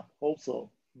 yeah, hope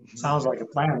so. Sounds like a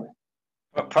plan.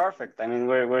 Perfect. I mean,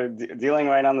 we're dealing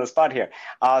right on the spot here.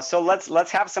 So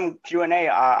let's have some Q&A.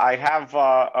 I have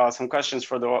some questions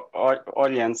for the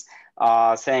audience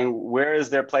saying, where is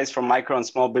their place for micro and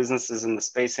small businesses in the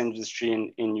space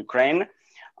industry in Ukraine?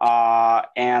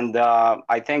 And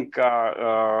I think,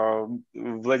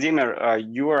 Volodymyr,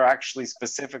 you are actually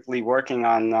specifically working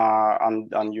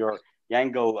on your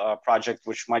Yangel project,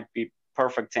 which might be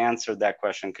perfect to answer that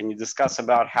question. Can you discuss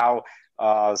about how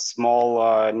small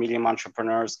and medium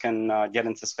entrepreneurs can get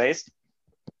into space?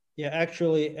 Yeah,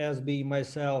 actually, as being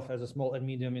myself as a small and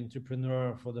medium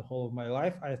entrepreneur for the whole of my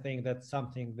life, I think that's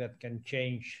something that can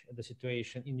change the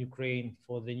situation in Ukraine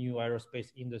for the new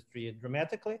aerospace industry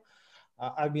dramatically.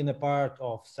 I've been a part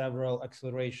of several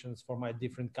accelerations for my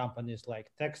different companies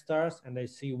like Techstars, and I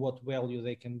see what value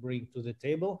they can bring to the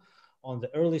table on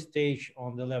the early stage,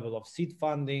 on the level of seed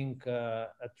funding,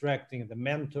 attracting the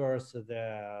mentors,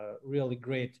 the really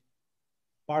great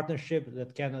partnership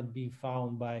that cannot be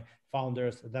found by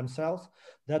founders themselves.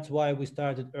 That's why we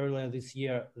started earlier this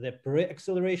year the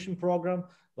pre-acceleration program,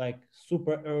 like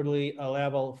super early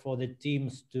level for the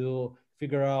teams to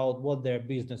figure out what their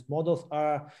business models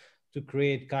are, to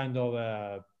create kind of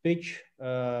a pitch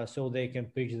so they can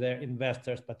pitch their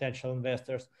investors, potential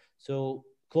investors. So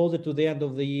closer to the end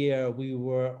of the year, we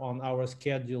were on our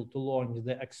schedule to launch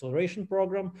the acceleration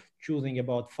program, choosing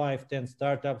about 5-10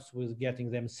 startups with getting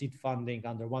them seed funding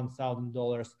under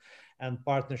 $1,000 and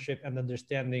partnership and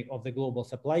understanding of the global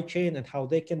supply chain and how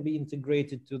they can be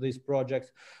integrated to these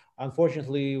projects.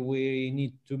 Unfortunately, we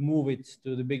need to move it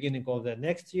to the beginning of the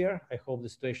next year. I hope the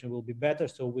situation will be better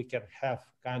so we can have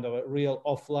kind of a real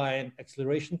offline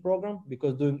acceleration program,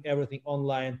 because doing everything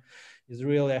online is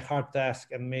really a hard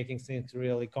task and making things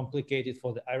really complicated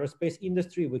for the aerospace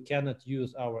industry. We cannot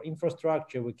use our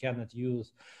infrastructure. We cannot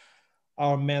use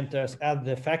our mentors at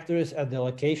the factories, at the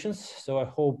locations. So I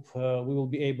hope we will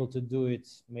be able to do it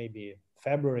maybe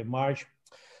February, March.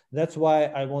 That's why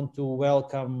I want to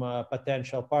welcome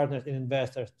potential partners and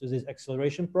investors to this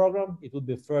acceleration program. It will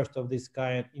be first of this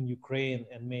kind in Ukraine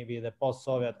and maybe the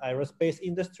post-Soviet aerospace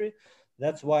industry.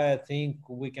 That's why I think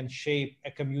we can shape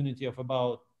a community of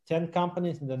about 10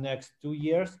 companies in the next 2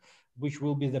 years, which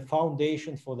will be the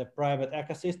foundation for the private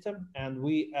ecosystem. And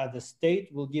we as the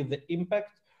state will give the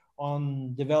impact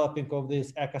on developing of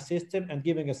this ecosystem and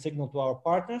giving a signal to our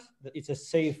partners that it's a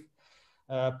safe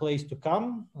place to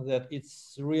come, that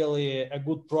it's really a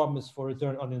good promise for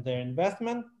return on their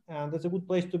investment, and it's a good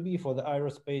place to be for the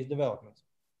aerospace development.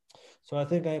 So I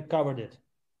think I covered it.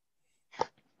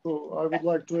 So I would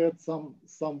like to add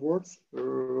some words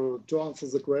to answer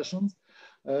the questions.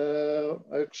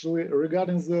 Actually,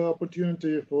 regarding the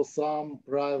opportunity for some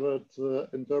private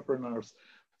entrepreneurs.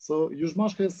 So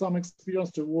Yuzhmash has some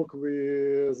experience to work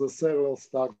with several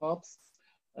startups,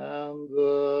 and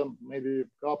maybe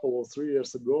a couple or 3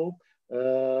 years ago,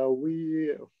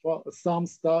 some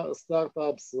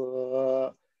startups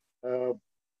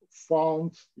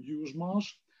found Yuzhmash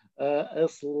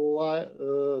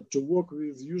to work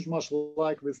with Yuzhmash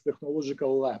like with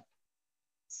technological lab.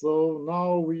 So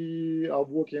now we are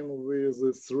working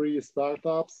with 3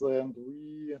 startups, and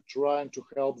we trying to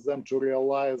help them to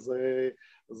realize their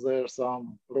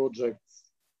some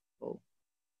projects. So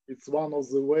it's one of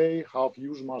the way how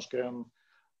Yuzhmash can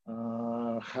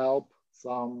help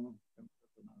some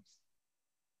entrepreneurs.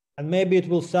 And maybe it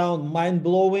will sound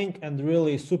mind-blowing and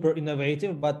really super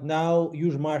innovative, but now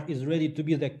Yuzhmash is ready to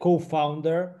be the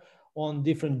co-founder on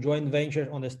different joint ventures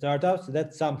on the startups.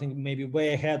 That's something maybe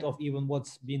way ahead of even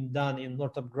what's been done in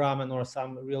Northrop Grumman or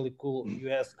some really cool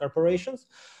US corporations.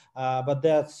 But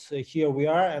that's here we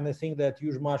are. And I think that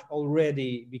Yuzhmash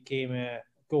already became a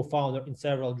co-founder in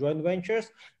several joint ventures.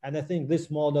 And I think this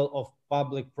model of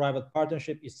public-private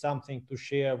partnership is something to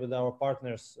share with our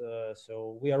partners.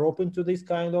 So we are open to this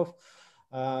kind of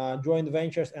joint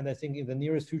ventures. And I think in the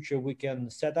nearest future, we can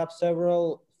set up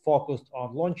several focused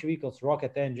on launch vehicles,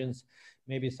 rocket engines,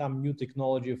 maybe some new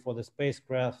technology for the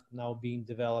spacecraft now being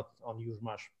developed on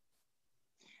Yuzhmash.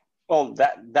 Well,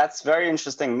 that's very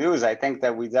interesting news. I think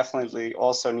that we definitely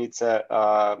also need to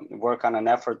work on an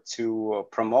effort to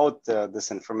promote this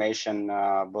information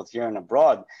both here and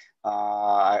abroad.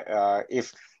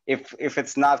 If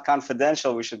it's not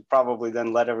confidential, we should probably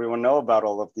then let everyone know about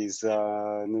all of these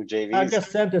new JVs. I just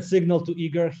sent a signal to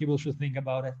Igor. He will should think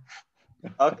about it.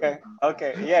 Okay.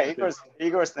 Yeah,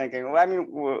 Igor's thinking. Well, I mean,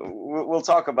 we'll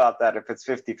talk about that. If it's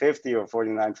 50-50 or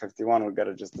 49-51, we've got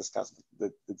to just discuss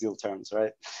the deal terms,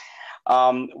 right?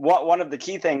 One of the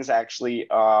key things actually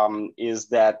is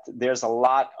that there's a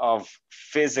lot of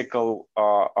physical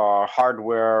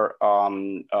hardware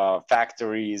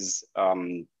factories,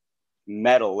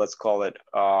 metal, let's call it,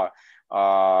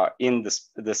 in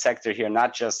the sector here,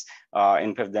 not just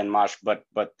in Pivdenmash, but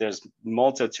there's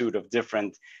multitude of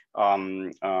different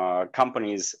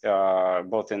companies,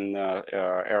 both in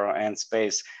aero and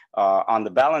space, on the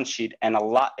balance sheet, and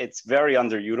it's very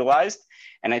underutilized.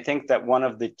 And I think that one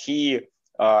of the key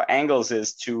angles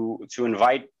is to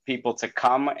invite people to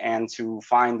come and to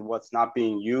find what's not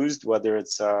being used, whether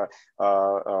it's part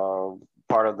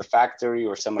of the factory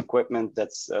or some equipment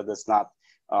that's not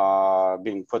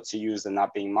being put to use and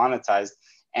not being monetized,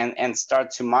 and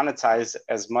start to monetize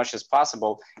as much as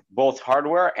possible, both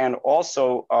hardware and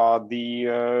also the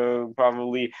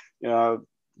probably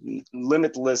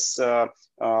limitless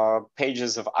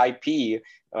pages of IP.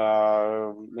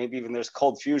 Maybe even there's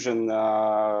cold fusion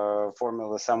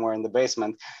formula somewhere in the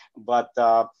basement. But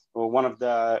one of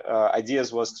the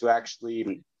ideas was to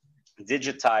actually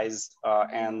digitize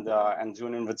and do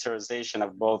an inventarization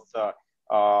of both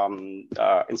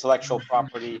intellectual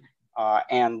property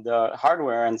and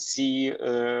hardware, and see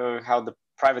how the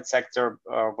private sector,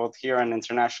 both here and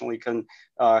internationally, can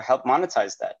help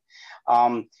monetize that.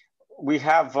 We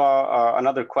have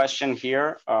another question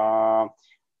here.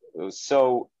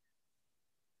 So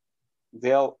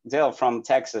Dale from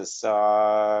Texas,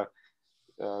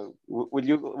 would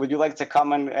you like to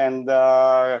come and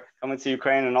come into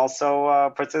Ukraine and also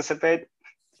participate?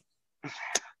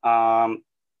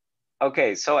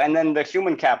 Okay, so and then the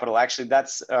human capital, actually,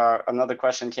 that's another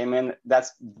question came in.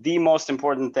 That's the most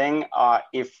important thing.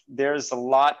 If there's a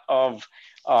lot of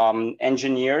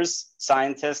engineers,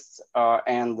 scientists,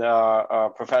 and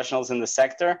professionals in the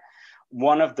sector,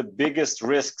 one of the biggest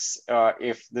risks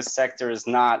if this sector is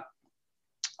not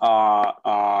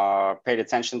paid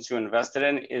attention to, invested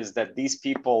in, is that these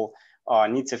people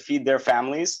need to feed their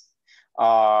families.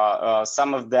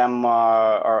 Some of them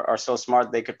are so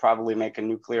smart they could probably make a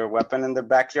nuclear weapon in their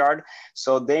backyard.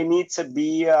 So they need to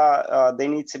be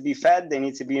fed. They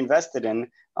need to be invested in,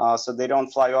 so they don't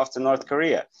fly off to North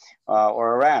Korea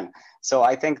or Iran. So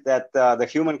I think that the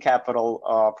human capital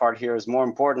part here is more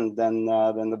important than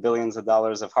the billions of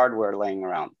dollars of hardware laying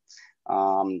around.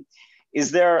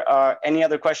 Is there any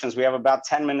other questions? We have about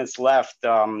 10 minutes left.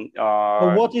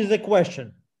 What is the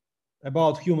question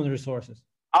about human resources?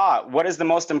 What is the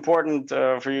most important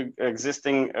for you,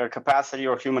 existing capacity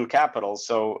or human capital?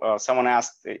 So someone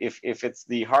asked if it's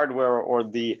the hardware or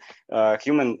the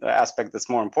human aspect that's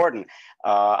more important.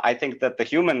 I think that the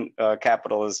human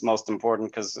capital is most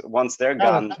important, because once they're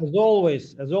gone, as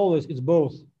always, it's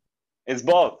both. It's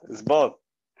both.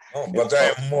 Oh, but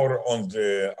I am more on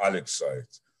the Alex side.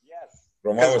 Yes.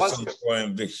 From our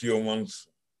standpoint, the humans,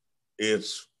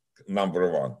 it's number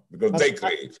one because they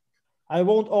create. I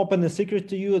won't open a secret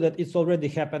to you that it's already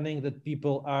happening, that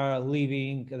people are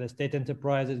leaving the state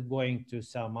enterprises, going to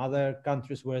some other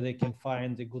countries where they can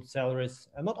find the good salaries,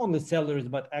 and not only salaries,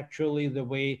 but actually the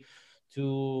way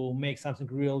to make something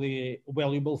really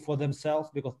valuable for themselves,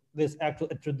 because there's actually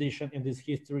a tradition in this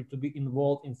history to be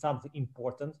involved in something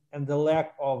important, and the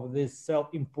lack of this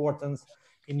self-importance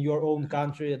in your own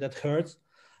country, that hurts.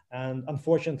 And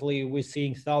unfortunately, we're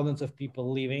seeing thousands of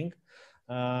people leaving.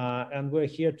 And we're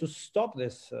here to stop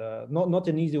this. Not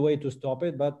an easy way to stop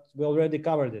it, but we already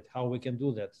covered it, how we can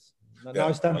do that. Now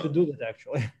it's time to do that,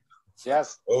 actually.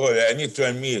 Yes. Oh, I need to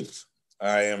admit,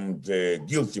 I am the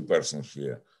guilty person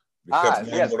here. We have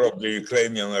member of the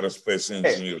Ukrainian aerospace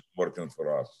engineers working for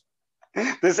us.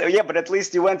 Yeah, but at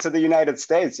least you went to the United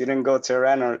States. You didn't go to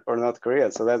Iran or North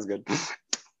Korea, so that's good.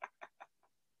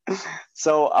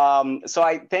 So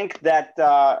I think that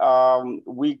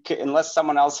unless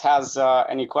someone else has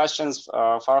any questions,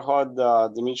 Farhod,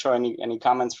 Dmytro, any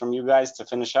comments from you guys to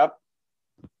finish up?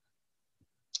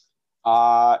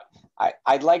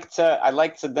 I'd like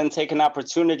to then take an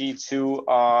opportunity to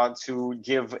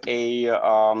give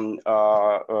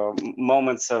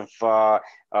moments of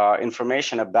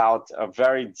information about a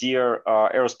very dear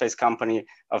aerospace company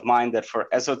of mine that, for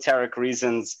esoteric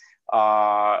reasons,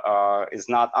 is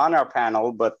not on our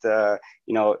panel, but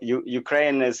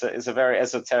Ukraine is a very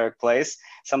esoteric place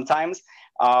sometimes.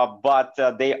 But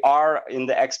they are in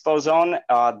the expo zone.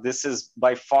 This is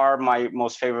by far my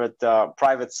most favorite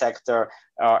private sector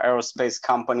aerospace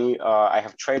company. I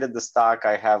have traded the stock.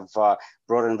 I have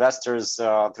brought investors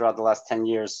throughout the last 10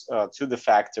 years to the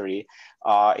factory.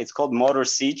 It's called Motor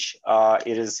Siege.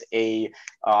 It is a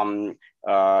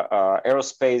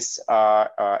aerospace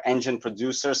engine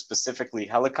producer, specifically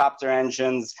helicopter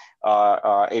engines,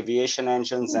 aviation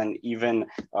engines, and even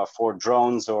for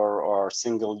drones or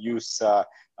single-use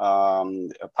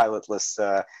pilotless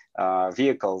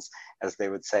vehicles, as they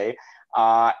would say.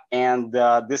 And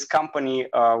this company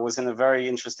was in a very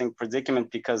interesting predicament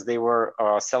because they were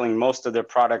selling most of their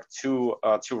product to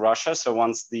Russia. So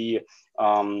once the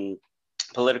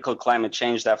political climate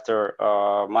changed after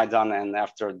Maidan and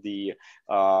after the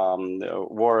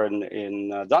war in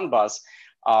Donbass,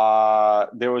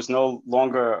 there was no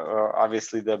longer,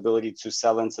 obviously, the ability to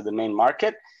sell into the main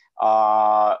market.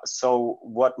 So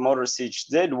what Motor Siege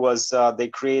did was they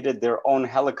created their own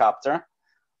helicopter,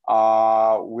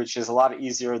 which is a lot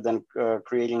easier than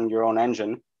creating your own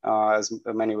engine. As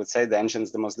many would say, the engine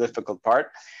is the most difficult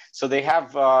part. So they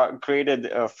have created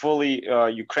a fully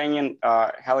Ukrainian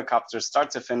helicopters, start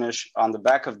to finish, on the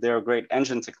back of their great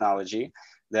engine technology,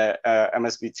 the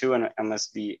MSB-2 and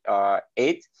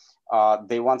MSB-8.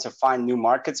 They want to find new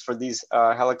markets for these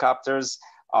helicopters.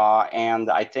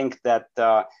 And I think that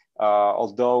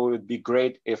although it would be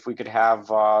great if we could have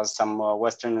some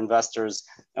Western investors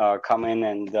come in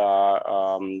and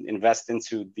invest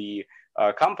into the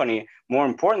company, more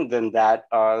important than that,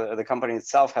 the company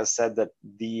itself has said that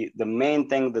the main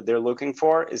thing that they're looking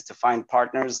for is to find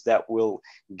partners that will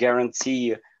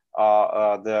guarantee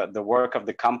the work of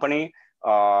the company.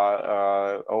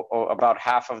 About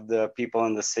half of the people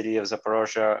in the city of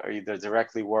Zaporozhye either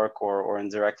directly work or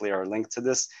indirectly are linked to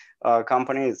this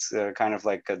company. It's kind of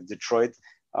like a Detroit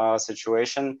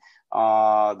situation.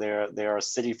 They're a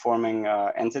city forming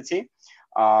entity.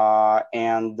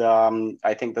 And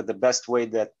I think that the best way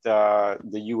that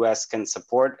the US can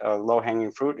support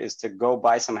low-hanging fruit is to go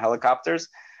buy some helicopters.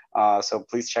 So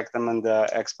please check them in the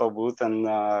expo booth, and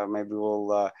maybe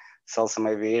we'll sell some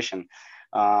aviation.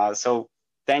 So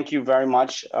thank you very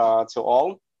much to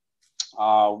all.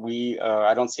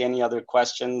 I don't see any other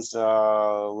questions.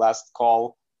 Last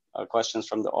call, questions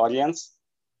from the audience.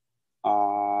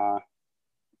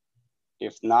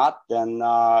 If not, then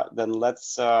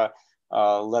let's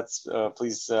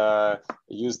please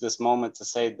use this moment to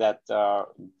say that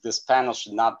this panel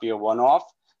should not be a one-off.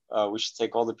 We should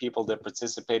take all the people that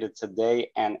participated today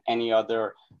and any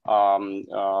other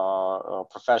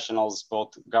professionals,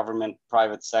 both government,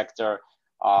 private sector,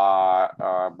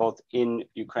 both in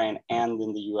Ukraine and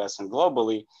in the US and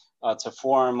globally, to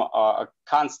form a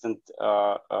constant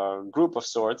group of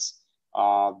sorts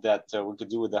that we could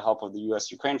do with the help of the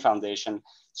U.S. Ukraine Foundation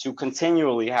to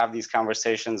continually have these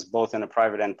conversations both in a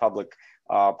private and public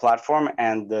platform.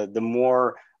 And the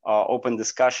more open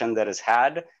discussion that is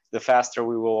had, the faster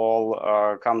we will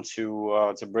all come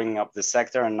to bringing up the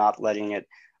sector and not letting it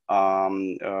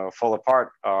fall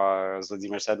apart. As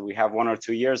Volodymyr said, we have 1 or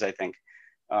 2 years, I think.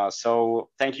 So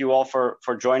thank you all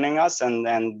for joining us,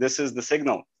 and this is the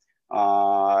signal.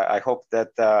 I hope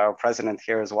that our president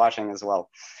here is watching as well.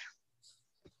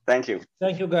 Thank you.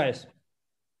 Thank you, guys.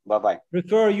 Bye-bye.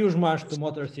 Prefer Yuzhmash to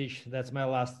Motor Sich. That's my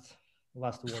last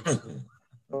word.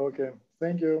 Okay,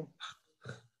 thank you.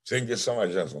 Thank you so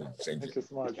much, gentlemen. Thank you. Thank you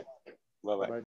so much. Bye-bye.